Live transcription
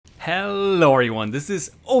Hello everyone, this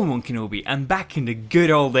is Obi-Wan Kenobi, and back in the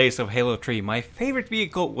good old days of Halo 3, my favorite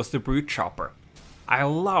vehicle was the Brute Chopper. I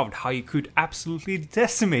loved how you could absolutely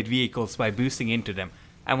decimate vehicles by boosting into them,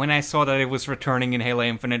 and when I saw that it was returning in Halo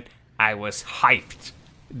Infinite, I was hyped.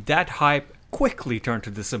 That hype quickly turned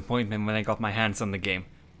to disappointment when I got my hands on the game.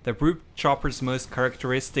 The Brute Chopper's most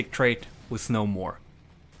characteristic trait was no more.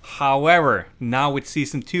 However, now with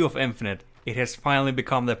Season 2 of Infinite, it has finally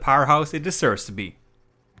become the powerhouse it deserves to be.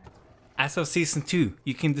 As of Season 2,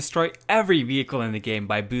 you can destroy every vehicle in the game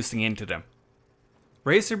by boosting into them.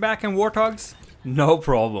 Razorback and Warthogs? No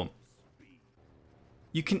problem.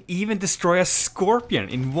 You can even destroy a Scorpion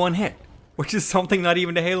in one hit, which is something not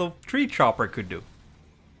even the Halo 3 Chopper could do.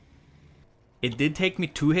 It did take me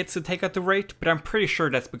 2 hits to take out the Wraith, but I'm pretty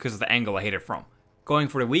sure that's because of the angle I hit it from. Going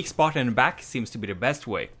for the weak spot in the back seems to be the best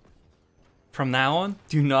way. From now on,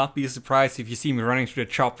 do not be surprised if you see me running through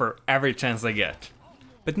the Chopper every chance I get.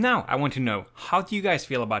 But now I want to know, how do you guys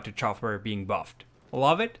feel about the Chopper being buffed?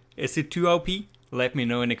 Love it? Is it too OP? Let me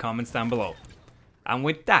know in the comments down below. And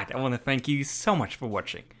with that, I want to thank you so much for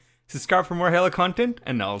watching. Subscribe for more Halo content,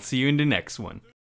 and I'll see you in the next one.